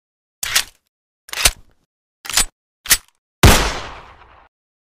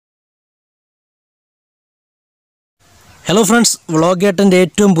Hello friends, VLOGETTAN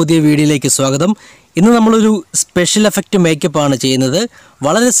ഏറ്റവും പുതിയ വീഡിയോയിലേക്ക് സ്വാഗതം. ഇന്ന് നമ്മൾ ഒരു സ്പെഷ്യൽ എഫക്റ്റ് മേക്കപ്പ് ആണ് ചെയ്യുന്നത്.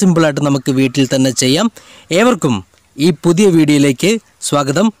 വളരെ സിമ്പിൾ ആയിട്ട് നമുക്ക് വീട്ടിൽ തന്നെ ചെയ്യാം. ഏവർക്കും ഈ പുതിയ വീഡിയോയിലേക്ക്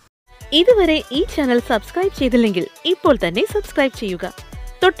സ്വാഗതം. ഇതുവരെ ഈ ചാനൽ സബ്സ്ക്രൈബ് ചെയ്തില്ലെങ്കിൽ ഇപ്പോൾ തന്നെ സബ്സ്ക്രൈബ് ചെയ്യുക.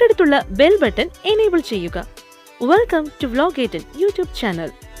 തൊട്ടടുത്തുള്ള ബെൽ ബട്ടൺ എനേബിൾ ചെയ്യുക. Welcome to VLOGETTAN YouTube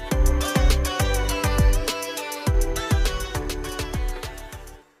channel.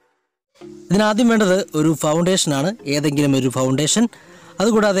 ഇതിനാദ്യം വേണ്ടത് ഒരു ഫൗണ്ടേഷൻ ആണ്, ഏതെങ്കിലും ഒരു ഫൗണ്ടേഷൻ.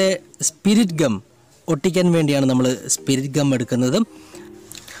 അതുകൂടാതെ സ്പിരിറ്റ് ഗം ഒട്ടിക്കാൻ വേണ്ടിയാണ് നമ്മൾ സ്പിരിറ്റ് ഗം എടുക്കുന്നത്.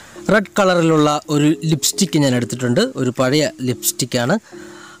 റെഡ് കളറിലുള്ള ഒരു ലിപ്സ്റ്റിക്ക് ഞാൻ എടുത്തിട്ടുണ്ട്, ഒരു പഴയ ലിപ്സ്റ്റിക്കാണ്.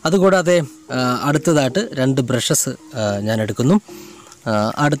 അതുകൂടാതെ അടുത്തതായിട്ട് 2 ബ്രഷസ് ഞാൻ എടുക്കുന്നു.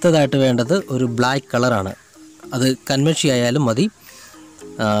 അടുത്തതായിട്ട് വേണ്ടത് ഒരു ബ്ലാക്ക് കളറാണ്, അത് കൺവെൻഷി ആയാലും മതി.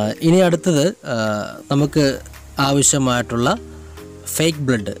 ഇനി അടുത്തത് നമുക്ക് ആവശ്യമായിട്ടുള്ള ഫേക്ക്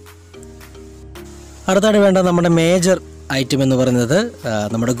ബ്ലഡ്. അടുത്തായിട്ട് വേണ്ട നമ്മുടെ മേജർ ഐറ്റം എന്ന് പറയുന്നത്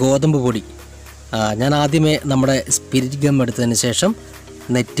നമ്മുടെ ഗോതമ്പ് പൊടി. ഞാൻ ആദ്യമേ നമ്മുടെ സ്പിരിറ്റ് ഗം എടുത്തതിന് ശേഷം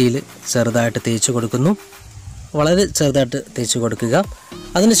നെറ്റിയിൽ ചെറുതായിട്ട് തേച്ച് കൊടുക്കുന്നു. വളരെ ചെറുതായിട്ട് തേച്ച് കൊടുക്കുക.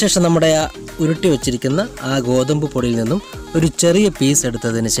 അതിനുശേഷം നമ്മുടെ ആ ഉരുട്ടി വച്ചിരിക്കുന്ന ആ ഗോതമ്പ് പൊടിയിൽ നിന്നും ഒരു ചെറിയ പീസ്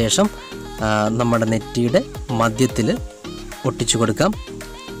എടുത്തതിന് ശേഷം നമ്മുടെ നെറ്റിയുടെ മധ്യത്തിൽ ഒട്ടിച്ചു കൊടുക്കാം.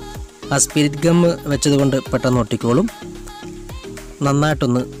 ആ സ്പിരിറ്റ് ഗം വെച്ചതുകൊണ്ട് പെട്ടെന്ന് ഒട്ടിക്കോളും.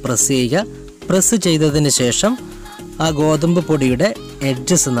 നന്നായിട്ടൊന്ന് പ്രസ് ചെയ്യുക. പ്രസ് ചെയ്തതിന് ശേഷം ആ ഗോതമ്പ് പൊടിയുടെ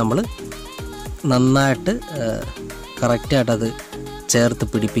എഡ്ജസ് നമ്മൾ നന്നായിട്ട് കറക്റ്റായിട്ടത് ചേർത്ത്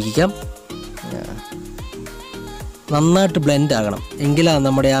പിടിപ്പിക്കാം. നന്നായിട്ട് ബ്ലെൻഡ് ആകണം, എങ്കിലാണ്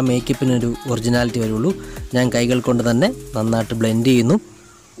നമ്മുടെ ആ മേക്കപ്പിനൊരു ഒറിജിനാലിറ്റി വരുള്ളൂ. ഞാൻ കൈകൾ കൊണ്ട് തന്നെ നന്നായിട്ട് ബ്ലെൻഡ് ചെയ്യുന്നു,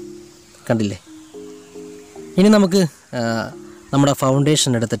 കണ്ടില്ലേ. ഇനി നമുക്ക് നമ്മുടെ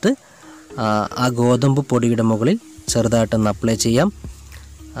ഫൗണ്ടേഷൻ എടുത്തിട്ട് ആ ഗോതമ്പ് പൊടിയുടെ മുകളിൽ ചെറുതായിട്ടൊന്ന് അപ്ലൈ ചെയ്യാം.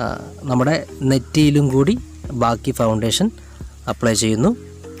 നമ്മുടെ നെറ്റിയിലും കൂടി ബാക്കി ഫൗണ്ടേഷൻ അപ്ലൈ ചെയ്യുന്നു.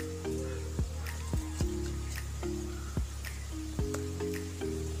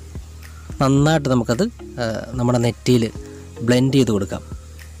 നന്നായിട്ട് നമുക്കത് നമ്മുടെ നെറ്റിയിൽ ബ്ലെൻഡ് ചെയ്ത് കൊടുക്കാം.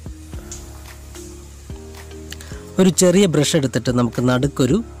 ഒരു ചെറിയ ബ്രഷ് എടുത്തിട്ട് നമുക്ക്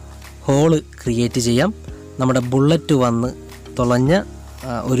നടുക്കൊരു ഹോള് ക്രിയേറ്റ് ചെയ്യാം. നമ്മുടെ ബുള്ളറ്റ് വന്ന് തുളഞ്ഞ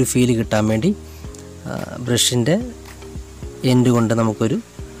ഒരു ഫീല് കിട്ടാൻ വേണ്ടി ബ്രഷിൻ്റെ എൻഡ് കൊണ്ട് നമുക്കൊരു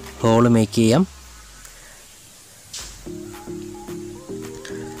ഹോള് മേക്ക് ചെയ്യാം.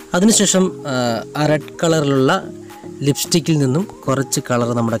 അതിനുശേഷം ആ റെഡ് കളറിലുള്ള ലിപ്സ്റ്റിക്കിൽ നിന്നും കുറച്ച് കളർ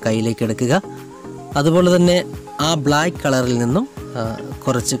നമ്മുടെ കയ്യിലേക്ക് എടുക്കുക. അതുപോലെ തന്നെ ആ ബ്ലാക്ക് കളറിൽ നിന്നും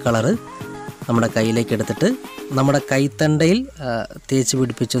കുറച്ച് കളറ് നമ്മുടെ കയ്യിലേക്ക് എടുത്തിട്ട് നമ്മുടെ കൈത്തണ്ടയിൽ തേച്ച്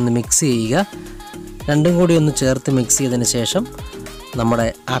പിടിപ്പിച്ചൊന്ന് മിക്സ് ചെയ്യുക. രണ്ടും കൂടി ഒന്ന് ചേർത്ത് മിക്സ് ചെയ്തതിന് ശേഷം നമ്മുടെ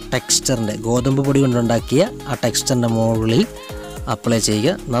ആ ടെക്സ്ചറിൻ്റെ ഗോതമ്പ് പൊടി കൊണ്ടുണ്ടാക്കിയ ആ ടെക്സ്ചറിൻ്റെ മുകളിൽ അപ്ലൈ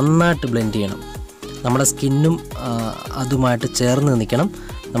ചെയ്യുക. നന്നായിട്ട് ബ്ലെൻഡ് ചെയ്യണം. നമ്മുടെ സ്കിന്നും അതുമായിട്ട് ചേർന്ന് നിൽക്കണം.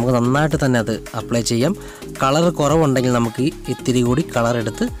 നമുക്ക് നന്നായിട്ട് തന്നെ അത് അപ്ലൈ ചെയ്യാം. കളർ കുറവുണ്ടെങ്കിൽ നമുക്ക് ഇത്തിരി കൂടി കളർ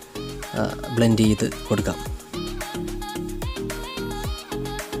എടുത്ത് ബ്ലെൻഡ് ചെയ്ത് കൊടുക്കാം.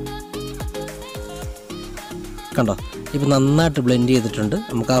 കണ്ടോ, ഇപ്പോൾ നന്നായിട്ട് ബ്ലെൻഡ് ചെയ്തിട്ടുണ്ട്.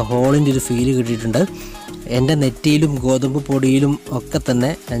 നമുക്ക് ആ ഹോളിൻ്റെ ഒരു ഫീല് കിട്ടിയിട്ടുണ്ട്. എൻ്റെ നെറ്റിയിലും ഗോതമ്പ് പൊടിയിലും ഒക്കെ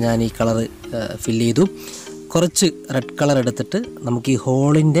തന്നെ ഞാൻ ഈ കളറ് ഫില്ല് ചെയ്തു. കുറച്ച് റെഡ് കളർ എടുത്തിട്ട് നമുക്ക് ഈ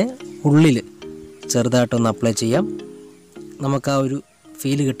ഹോളിൻ്റെ ഉള്ളിൽ ചെറുതായിട്ടൊന്ന് അപ്ലൈ ചെയ്യാം, നമുക്ക് ആ ഒരു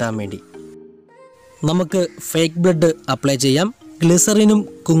ഫീല് കിട്ടാൻ വേണ്ടി. നമുക്ക് ഫേക്ക് ബ്ലഡ് അപ്ലൈ ചെയ്യാം. ഗ്ലിസറിനും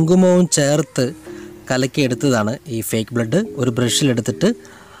കുങ്കുമവും ചേർത്ത് കലക്കിയെടുത്തതാണ് ഈ ഫേക്ക് ബ്ലഡ്. ഒരു ബ്രഷിലെടുത്തിട്ട്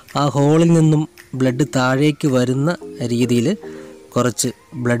ആ ഹോളിൽ നിന്നും ബ്ലഡ് താഴേക്ക് വരുന്ന രീതിയിൽ കുറച്ച്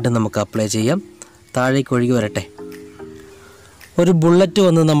ബ്ലഡ് നമുക്ക് അപ്ലൈ ചെയ്യാം. താഴേക്ക് ഒഴുകി വരട്ടെ. ഒരു ബുള്ളറ്റ്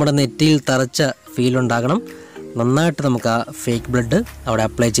വന്ന് നമ്മുടെ നെറ്റിയിൽ തറച്ച ഫീലുണ്ടാകണം. നന്നായിട്ട് നമുക്ക് ആ ഫേക്ക് ബ്ലഡ് അവിടെ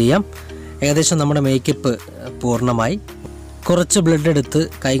അപ്ലൈ ചെയ്യാം. ഏകദേശം നമ്മുടെ മേക്കപ്പ് പൂർണ്ണമായി. കുറച്ച് ബ്ലഡ് എടുത്ത്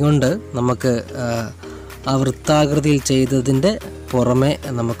കൈകൊണ്ട് നമുക്ക് ആ വൃത്താകൃതിയിൽ ചെയ്തതിൻ്റെ പുറമെ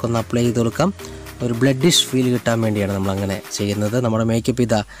നമുക്കൊന്ന് അപ്ലൈ ചെയ്ത് കൊടുക്കാം. ഒരു ബ്ലഡിഷ് ഫീൽ കിട്ടാൻ വേണ്ടിയാണ് നമ്മളങ്ങനെ ചെയ്യുന്നത്. നമ്മുടെ മേക്കപ്പ്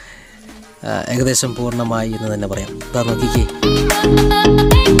ഇതാ ഏകദേശം പൂർണ്ണമായി എന്ന് തന്നെ പറയാം. ഇതാ നോക്കിക്കേ.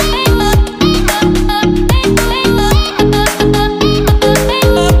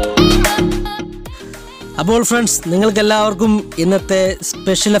 അപ്പോൾ ഫ്രണ്ട്സ്, നിങ്ങൾക്കെല്ലാവർക്കും ഇന്നത്തെ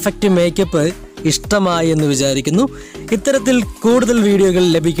സ്പെഷ്യൽ എഫക്റ്റ് മേക്കപ്പ് ഇഷ്ടമായി എന്ന് വിചാരിക്കുന്നു. ഇത്തരത്തിൽ കൂടുതൽ വീഡിയോകൾ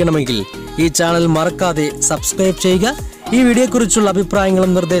ലഭിക്കണമെങ്കിൽ ഈ ചാനൽ മറക്കാതെ സബ്സ്ക്രൈബ് ചെയ്യുക. ഈ വീഡിയോയെക്കുറിച്ചുള്ള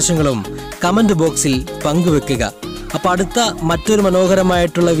അഭിപ്രായങ്ങളും നിർദ്ദേശങ്ങളും കമൻറ്റ് ബോക്സിൽ പങ്കുവെക്കുക. അപ്പോൾ അടുത്ത മറ്റൊരു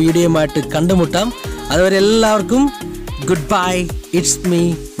മനോഹരമായിട്ടുള്ള വീഡിയോയുമായിട്ട് കണ്ടുമുട്ടാം. അതുവരെ എല്ലാവർക്കും good bye. It's me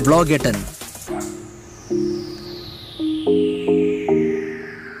VLOGETTAN.